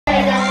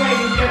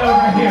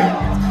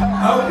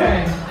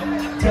Okay.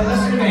 Tell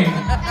us your name.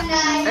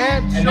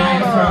 And I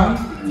am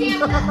from?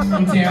 Tampa.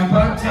 From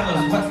Tampa. Tell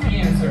us, what's the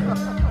answer?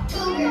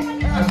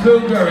 Cougar. A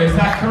cougar, is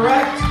that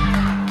correct?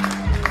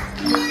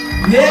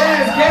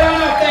 Yes, get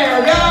on up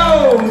there, go!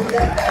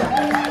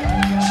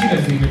 She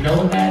doesn't even know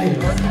what that is.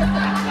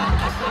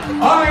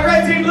 All right,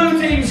 red team, blue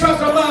team, show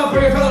some love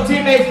for your fellow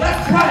teammates.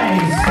 Let's play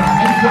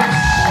and flash.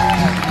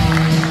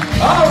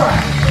 All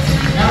right,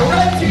 now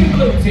red team,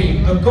 blue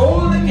team, the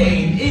goal of the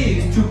game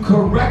is to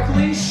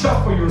correctly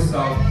shuffle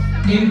yourself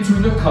into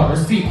the color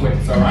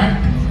sequence, all right?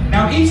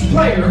 Now each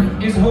player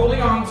is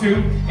holding on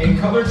to a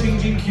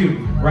color-changing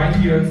cube right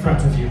here in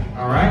front of you,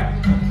 all right?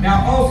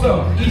 Now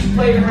also, each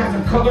player has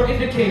a color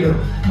indicator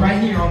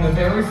right here on the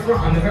very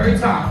front, on the very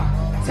top,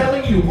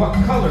 telling you what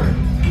color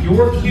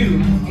your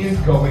cube is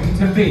going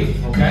to be,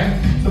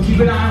 okay? So keep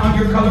an eye on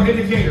your color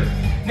indicator.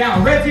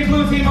 Now, red team,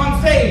 blue team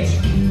on stage,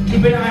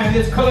 keep an eye on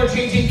this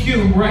color-changing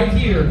cube right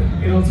here.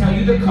 It'll tell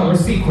you the color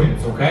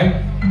sequence,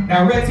 okay?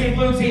 Now, red team,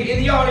 blue team, in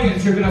the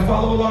audience, you're gonna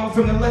follow along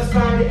from the left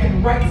side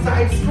and right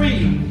side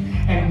screen.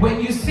 And when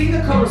you see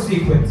the color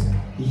sequence,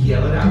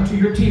 yell it out to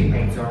your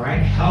teammates, all right?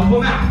 Help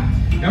them out.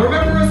 Now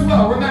remember as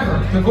well,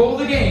 the goal of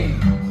the game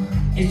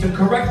is to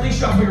correctly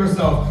shuffle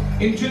yourself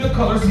into the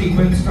color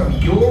sequence from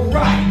your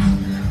right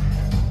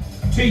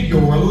to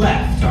your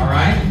left, all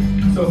right?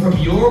 So from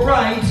your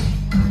right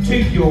to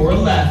your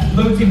left.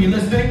 Blue team, you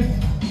listening?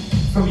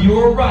 From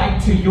your right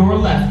to your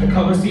left, the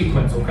color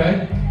sequence,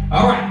 okay?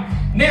 All right.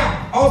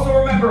 Now, also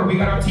remember, we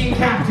got our team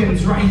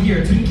captains right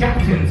here. Team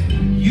captains,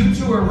 you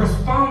two are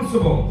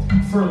responsible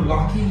for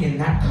locking in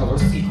that color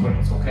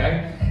sequence,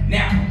 okay?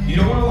 Now, you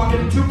don't want to lock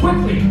it in too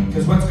quickly,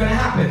 because what's going to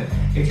happen?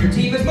 If your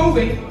team is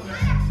moving,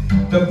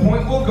 the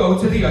point will go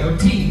to the other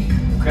team,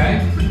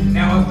 okay?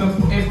 Now,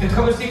 if the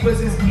color sequence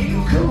is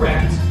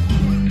incorrect,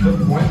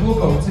 the point will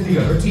go to the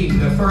other team.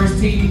 The first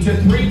team to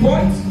 3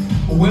 points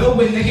will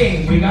win the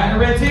game. We got a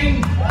red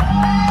team?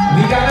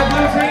 We got a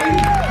blue team?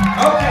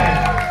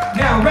 Okay.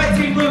 Now, red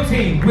team, blue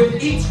team,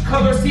 with each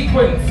color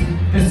sequence,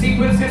 the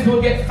sequences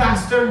will get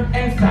faster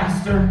and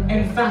faster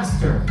and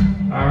faster,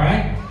 all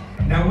right?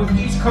 Now, with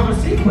each color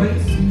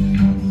sequence,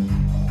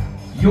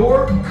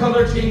 your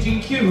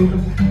color-changing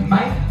cube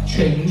might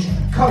change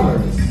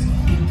colors.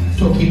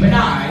 So keep an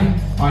eye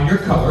on your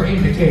color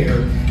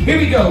indicator. Here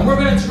we go, we're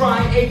gonna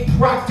try a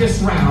practice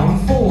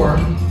round for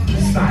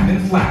Simon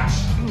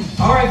Flash.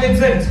 All right,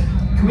 Vincent,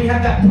 can we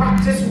have that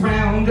practice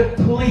round,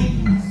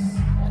 please?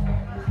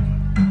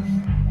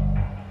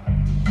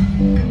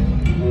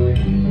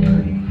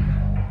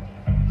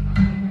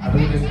 I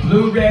believe it's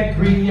blue, red,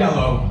 green,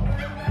 yellow.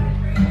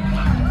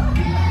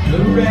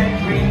 Blue,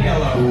 red, green,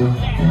 yellow.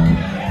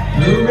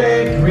 Blue,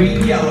 red,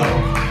 green, yellow.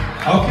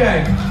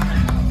 Okay.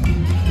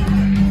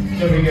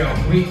 There we go.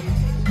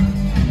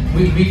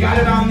 We got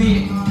it on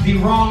the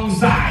wrong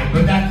side,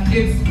 but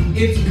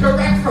it's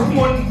correct from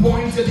one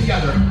point to the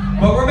other.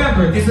 But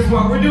remember, this is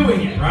what we're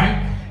doing it,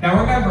 right? Now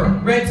remember,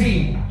 red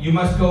team, you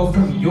must go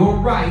from your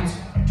right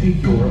to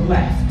your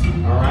left,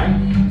 all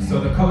right? So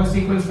the color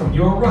sequence from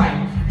your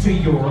right to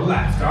your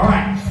left, all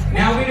right?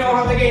 Now we know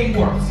how the game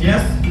works,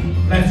 yes?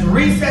 Let's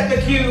reset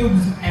the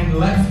cubes and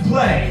let's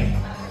play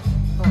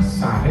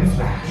Simon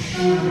Flash.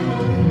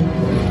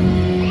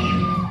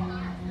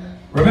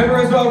 Remember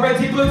as well, red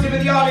team, blue team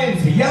in the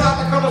audience, yell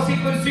out the color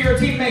sequence to your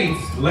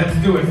teammates. Let's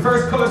do it.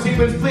 First color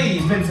sequence,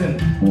 please,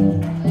 Vincent.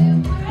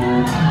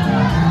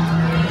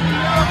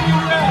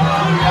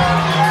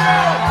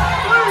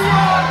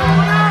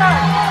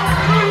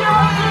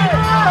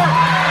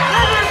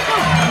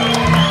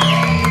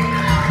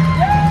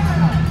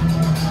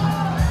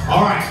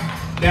 All right,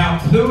 now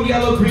blue,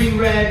 yellow, green,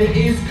 red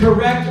is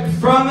correct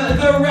from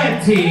the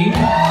red team.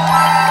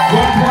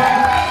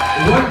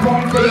 1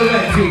 point for the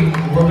red team.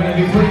 We're going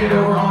to be putting it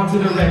over onto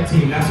the red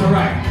team. That's all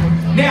right.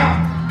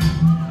 Now,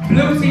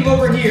 blue team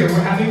over here,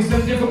 we're having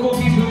some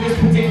difficulties with this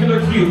particular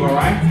cube, all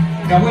right?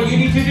 Now what you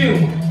need to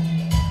do,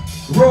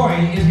 Roy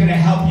is going to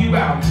help you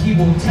out. He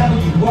will tell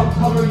you what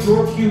color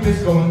your cube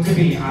is going to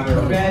be, either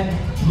red,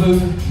 blue,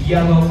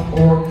 yellow,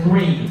 or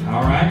green,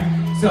 all right?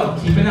 So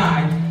keep an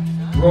eye.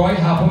 Roy,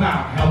 help him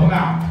out, help him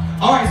out.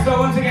 All right, so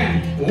once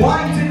again,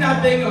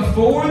 1-0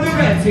 for the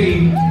red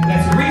team.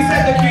 Let's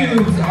reset the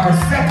cubes. Our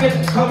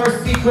second color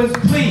sequence,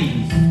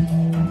 please.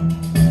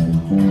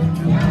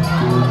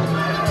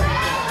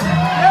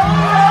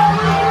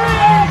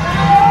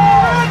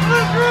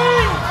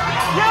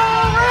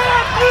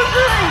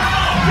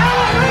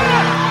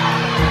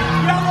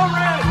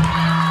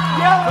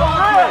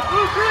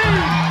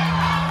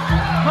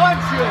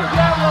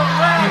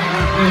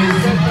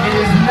 It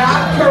is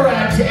not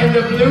correct, and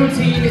the blue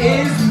team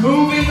is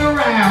moving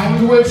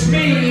around, which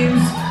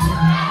means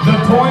the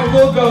point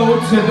will go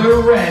to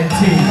the red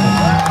team.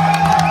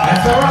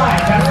 That's all right.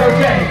 That's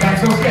okay.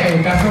 That's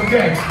okay. That's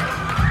okay.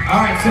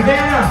 All right,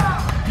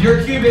 Savannah,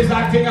 your cube is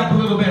acting up a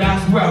little bit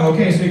as well.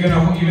 Okay, so you're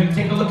gonna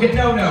take a look at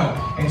No-No,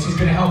 and she's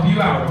gonna help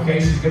you out. Okay,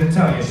 she's gonna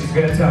tell you. She's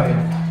gonna tell you.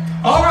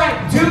 All right,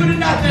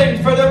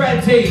 2-0 for the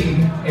red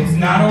team. It's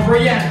not over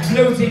yet.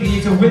 Blue team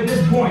needs to win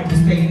this point to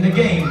stay in the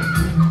game.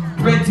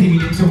 Red team. team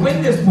needed to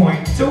win this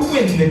point, to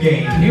win the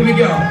game. Here we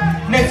go.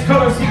 Next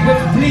color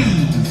sequence,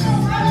 please.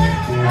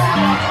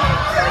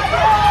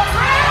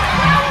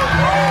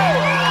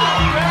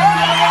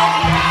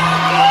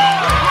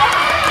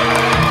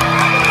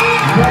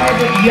 Red,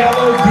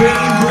 yellow,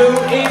 green, blue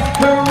is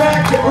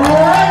correct.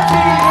 Red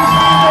team is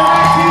the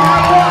red team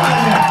have won.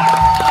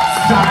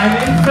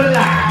 Silent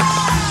flash.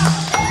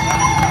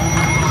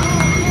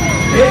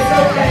 It's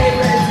okay,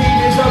 red team.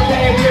 It's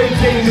okay, blue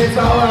team. It's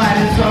alright.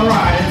 It's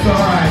alright. It's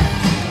alright.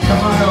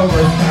 Come on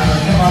over, Skylar.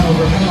 Come on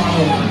over. Come on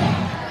over.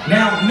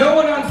 Now, no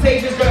one on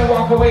stage is going to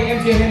walk away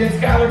empty-handed.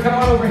 Skylar, come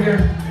on over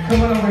here.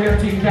 Come on over here,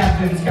 team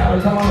captain.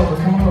 Skylar, come on over.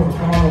 Come on over.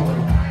 Come on over.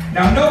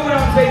 Now, no one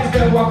on stage is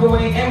going to walk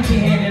away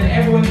empty-handed.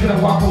 Everyone's going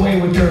to walk away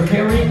with their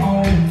very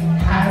own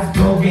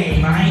Hasbro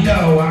game. I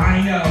know,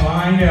 I know,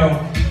 I know.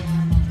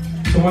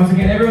 So once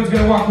again, everyone's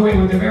going to walk away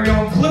with their very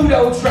own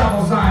Pluto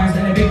travel signs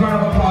and a big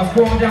round of applause.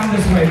 Go on down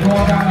this way. Go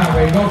on down that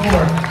way. Go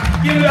for it.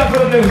 Give it up for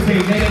the new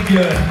team. They did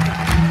good.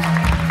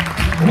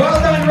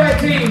 Well done, red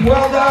team.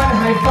 Well done.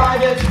 High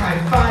five it, high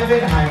five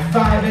it, high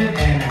five it,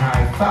 and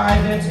high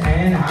five it,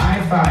 and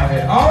high five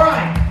it. All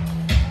right.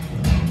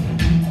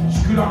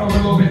 Scoot on over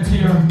a little bit to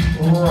your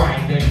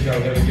right. There you go,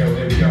 there we go,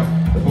 there we go.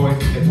 The boys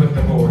need to put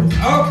the boards.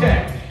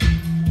 Okay.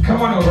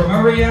 Come on over,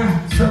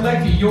 Maria.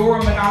 Select your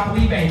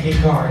Monopoly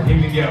banking card. Here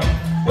we go.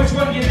 Which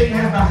one do you think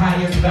has the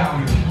highest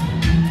value?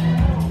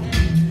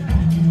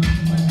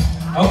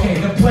 Okay,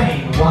 the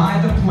plane. Why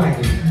the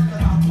plane?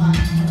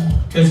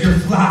 Because you're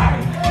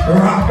flying.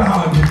 Rock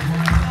on.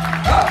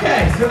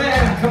 Okay,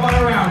 Savannah, come on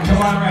around, come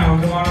on around,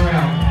 come on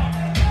around.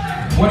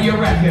 What do you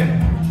reckon?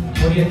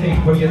 What do you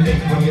think? What do you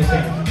think? What do you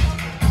think?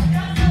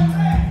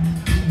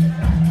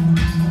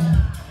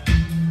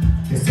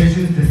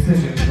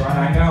 Decisions, right?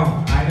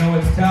 I know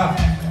it's tough.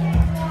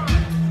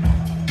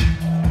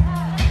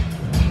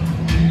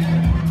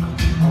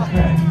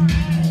 Okay,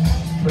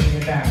 she's putting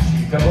it down.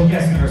 She's double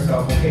guessing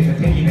herself. Okay, the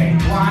piggy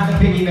bank. Why the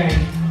piggy bank?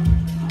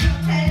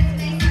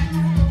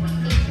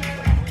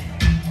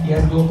 He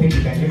has a little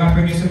piggy bank. He might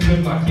bring you some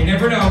good luck. You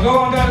never know. Go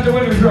on down to the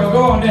winner's row.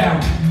 Go on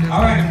down.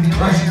 All right,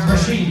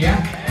 Rashid, yeah?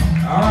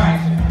 All right.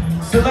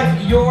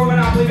 Select your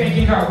Monopoly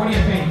banking card. What do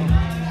you think?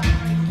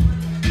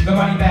 The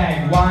money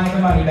bag. Why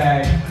the money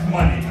bag?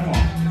 Money, come on.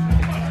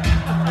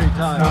 It's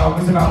not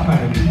always about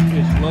money.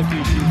 It's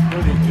lucky she's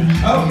pretty good.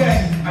 Okay,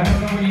 I don't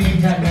know what you mean,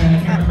 Captain. I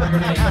can't remember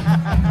her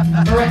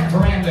name.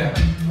 Veranda.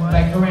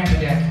 Like veranda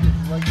deck.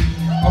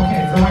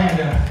 Okay,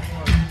 veranda.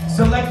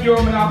 Select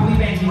your Monopoly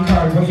banking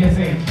card. What do you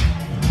think?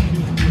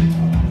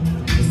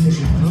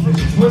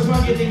 Decisions. Which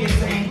one do you think is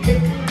saying?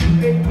 Pick me,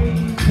 pick me,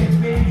 pick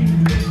me,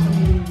 pick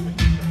me.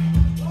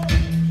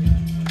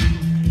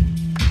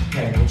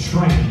 Okay, the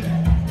train.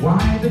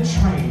 Why the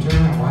train?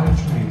 Turn around, why the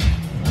train?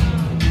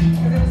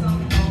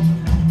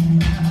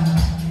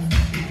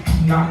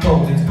 Not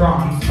gold, it's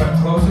bronze, but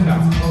close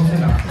enough, close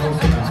enough,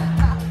 close enough.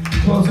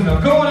 Close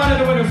enough. Going on to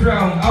the winner's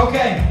round.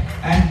 Okay.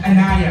 And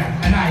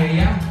Anaya,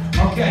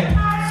 yeah? Okay.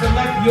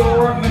 Select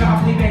your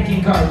Monopoly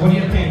banking card. What do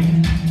you think?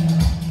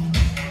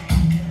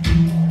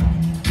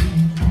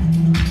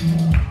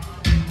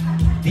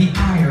 The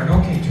iron.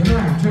 Okay, turn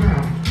around, turn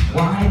around.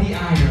 Why the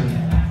iron?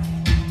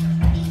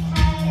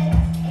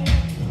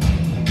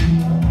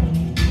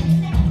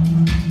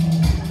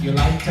 You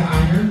like to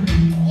iron?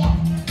 Yeah.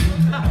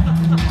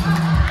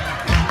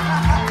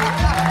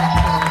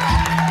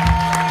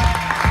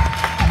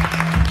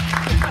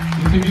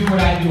 You can do what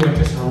I do and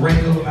just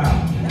wrinkle them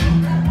out.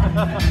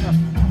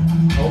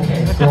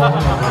 Okay, go on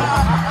over.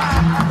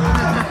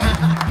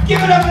 Give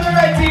it up for the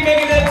red team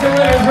making it to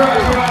winners row,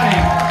 everybody.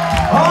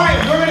 Alright,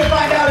 we're going to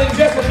find out in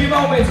just a few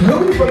moments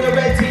who from the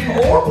red team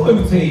or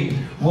blue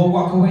team will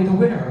walk away the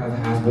winner of the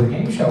Hasbro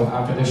Game Show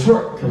after the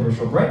short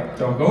commercial break.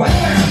 Don't go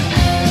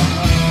anywhere.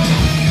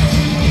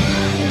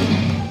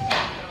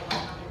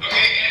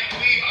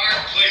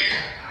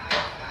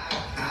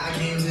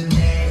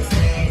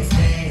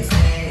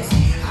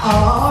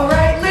 All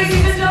right,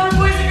 ladies and gentlemen,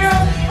 boys and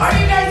girls, are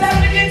you guys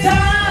having a good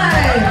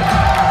time?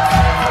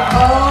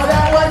 Oh,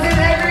 that wasn't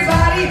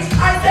everybody.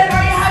 I said,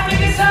 are you having a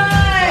good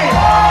time?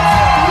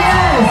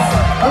 Yes.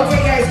 Okay,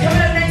 guys, coming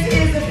up next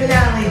is the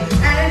finale.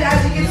 And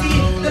as you can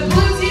see, the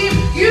blue team,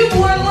 you've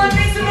won one,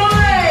 make some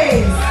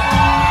noise.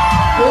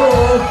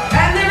 Cool.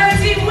 And the red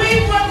team,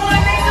 we've won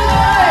one, make some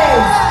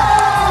noise.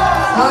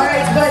 All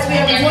right, but we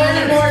have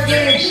one more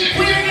game.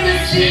 We're going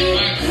to see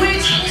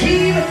which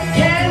team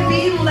can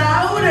be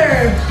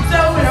louder. So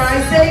when I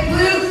say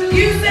blue,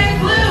 you say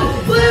blue,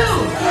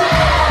 blue,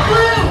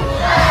 blue.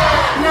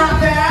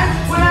 Not bad.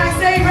 When I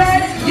say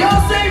red,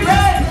 you'll say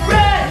red,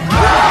 red,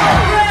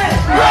 red,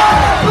 red,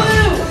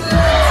 blue,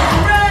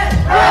 red,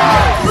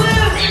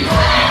 blue,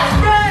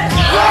 red.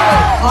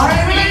 All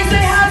right, when I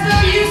say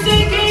Hasbro, you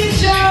say game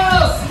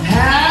show.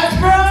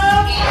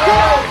 Hasbro,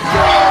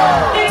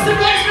 make some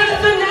noise for the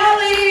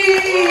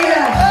finale.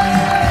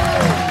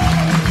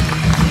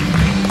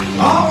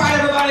 All right,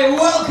 everybody,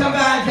 welcome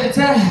back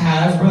to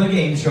Hasbro the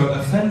Game Show,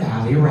 the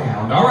finale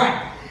round. All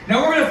right,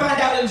 now we're going to find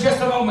out in just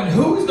a moment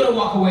who's going to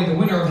walk away the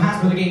winner of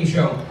Hasbro the Game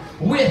Show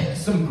with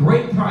some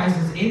great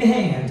prizes in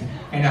hand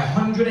and a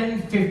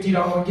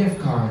 $150 gift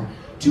card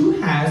to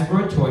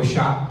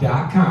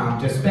HasbroToyShop.com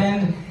to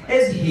spend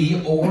as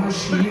he or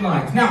she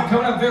likes. Now,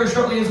 coming up very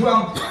shortly as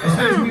well, as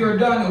soon as we are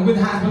done with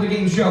Hasbro the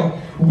Game Show,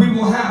 we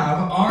will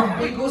have our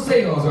bingo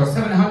sales, our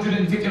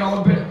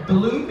 $750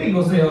 balloon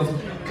bingo sales,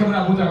 coming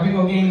up with our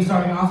bingo game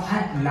starting off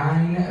at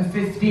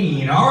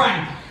 9:15. All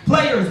right,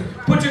 players,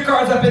 put your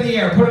cards up in the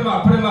air. Put them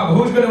up, put them up.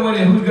 Who's going to win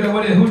it? Who's going to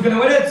win it? Who's going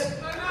to win it?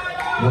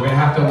 We're going to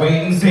have to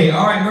wait and see.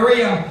 All right,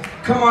 Maria,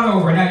 come on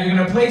over. Now, you're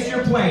going to place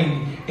your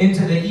plane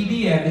into the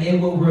EBM. It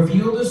will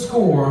reveal the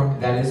score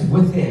that is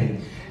within.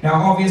 Now,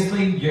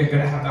 obviously, you're going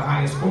to have the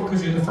highest score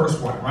because you're the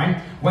first one,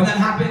 right? When that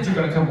happens, you're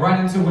going to come right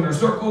into winner's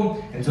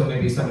circle until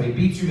maybe somebody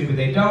beats you, maybe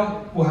they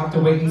don't. We'll have to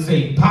wait and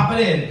see. Pop it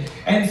in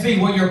and see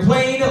what your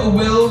plane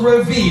will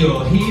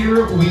reveal.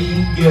 Here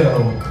we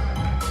go.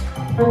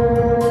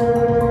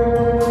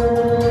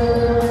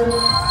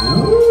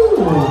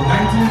 Ooh,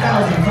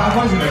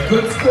 19,500, a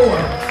good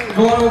score.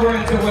 Going over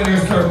into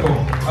winner's circle.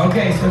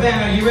 Okay,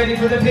 Savannah, you ready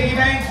for the piggy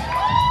bank?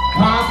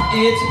 Pop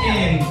it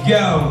in.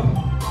 Go.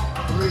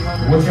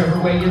 Whichever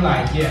way you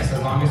like, yes,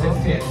 as long as it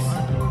fits.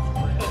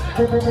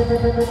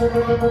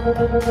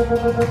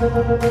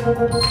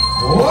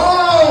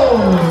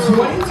 Whoa!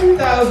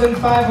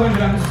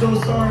 22,500. I'm so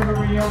sorry,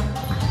 Maria.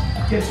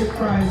 Get your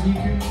prize. You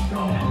can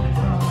go.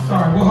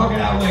 Sorry, we'll hug it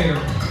out later.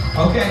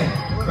 Okay,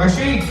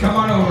 Rashid, come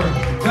on over.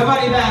 The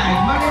money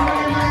bag. Money,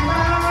 money, money,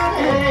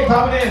 money. Hey,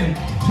 pop it in.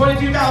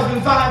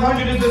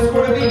 22,500 is the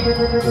score to beat. Is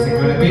it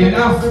going to be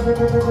enough?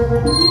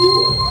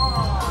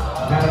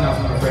 Not enough,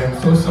 my friend.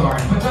 I'm so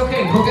sorry. But it's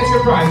okay. Go get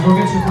your prize. Go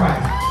get your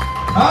prize.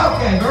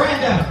 Okay,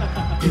 Miranda.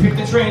 You picked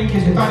the train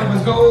because you thought it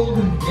was gold.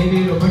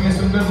 Maybe it'll bring us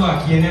some good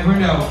luck. You never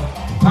know.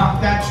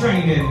 Pop that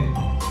train in.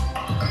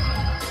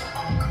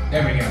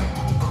 There we go.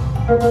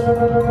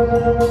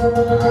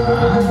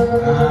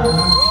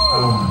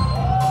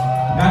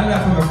 Not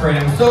enough, I'm afraid.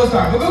 I'm so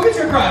sorry. But go get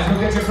your prize. Go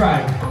get your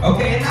prize.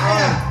 Okay, and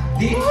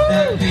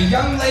the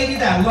young lady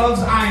that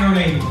loves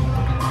ironing.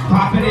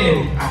 Pop it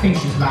in. I think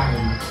she's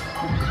lying.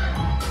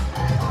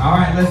 All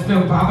right, let's do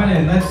it. Pop it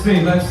in. Let's see.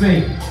 Let's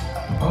see.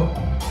 Oh,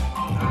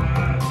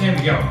 there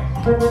we go.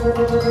 26,000.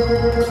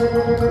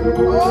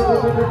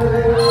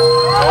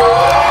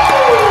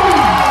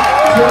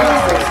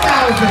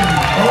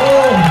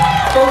 Oh,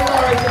 so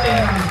sorry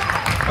today.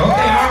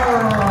 Okay.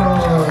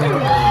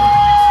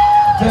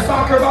 The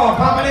soccer ball.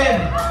 Pop it in.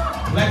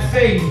 Let's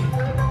see.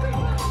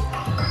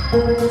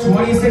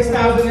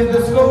 26,000 is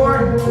the score.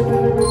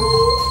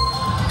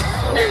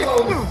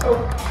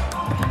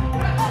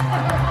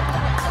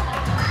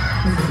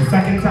 This is the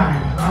second time.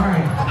 All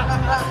right.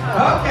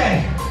 Okay.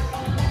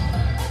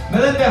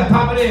 Melinda,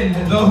 pop it in.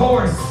 The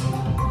horse.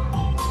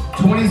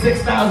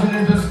 26,000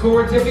 is the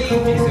score to beat. Is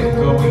it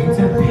going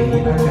to be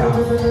enough?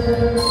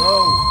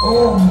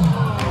 Oh,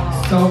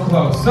 so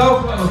close. So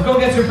close. Go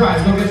get your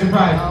prize. Go get your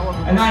prize.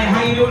 Anaya,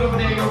 how you doing over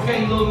there? You okay?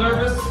 You a little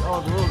nervous?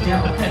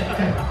 Yeah, okay.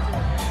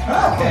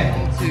 Okay.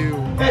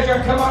 Pedro,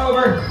 come on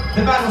over.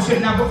 The battleship.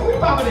 Now, before we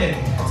pop it in,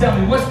 tell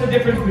me, what's the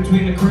difference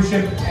between the cruise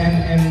ship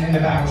and the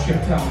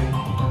battleship? Tell me.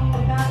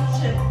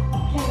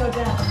 Can't go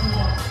down.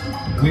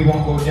 We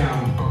won't go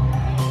down. If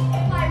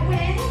I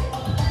win,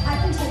 I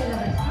can take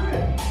another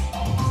cruise.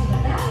 So the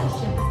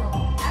battleship is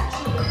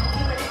actually going to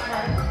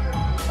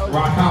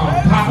Rock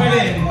on. Pop it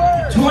in.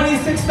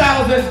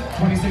 26,000.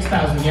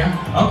 26,000,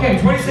 yeah? Okay,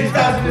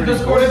 26,000 is the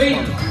score to beat.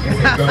 Is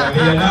it going to be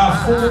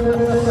enough?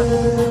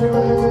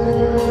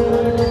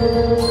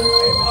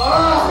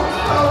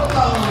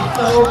 Oh,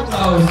 so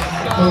close.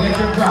 Go get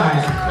your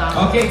prize.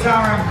 Okay,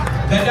 Tara,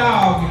 the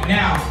dog.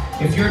 Now,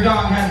 if your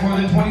dog has more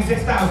than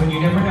 26,000, you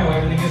never know,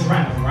 everything is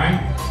random,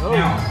 right?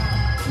 Now,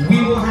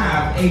 we will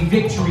have a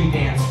victory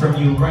dance from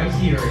you right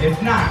here.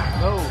 If not,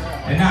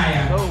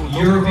 Anaya,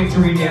 your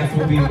victory dance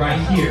will be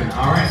right here.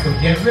 All right, so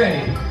get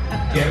ready.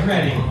 Get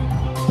ready.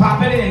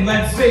 Pop it in.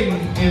 Let's see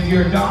if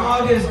your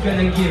dog is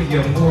going to give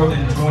you more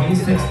than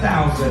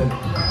 26,000.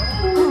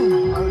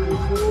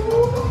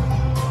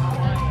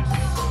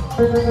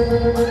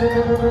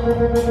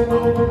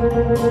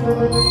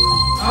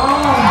 Oh!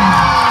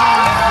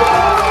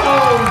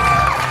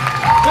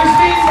 Which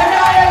means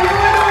Anaya, you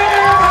are the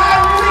winner of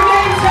Hasbro the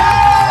Game Show!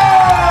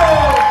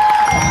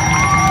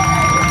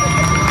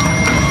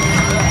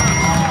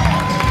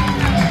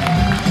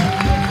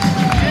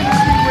 Didn't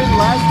she win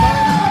last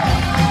time?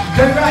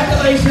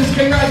 Congratulations,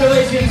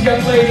 congratulations,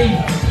 young lady.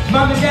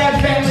 Mom and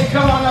Dad family,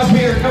 come on up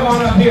here, come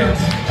on up here.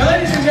 Now,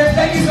 ladies and gentlemen,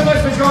 thank you so much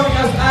for joining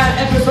us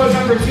at episode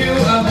number 2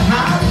 of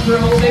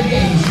Hasbro the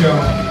Game Show.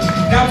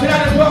 Now,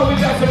 tonight as well,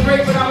 we've got some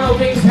great, phenomenal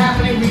things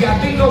happening. We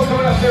got bingo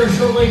coming up very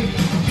shortly.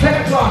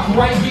 10 o'clock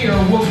right here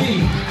will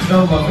be the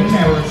Love and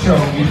Marriage Show.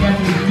 You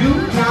definitely do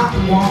not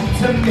want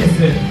to miss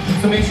it.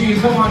 So make sure you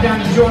come on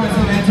down and join us.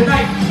 And then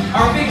tonight,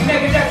 our big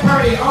mega deck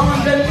party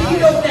on the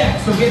Lido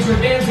deck. So get your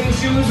dancing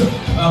shoes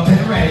up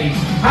and ready.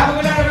 Have a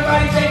good night,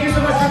 everybody. Thank you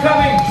so much for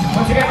coming.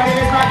 Once again, my name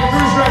is Matt, your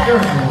cruise director,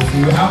 and we'll see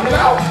you out and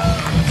about.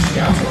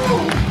 Ciao,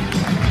 ciao.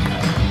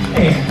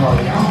 And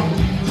party on.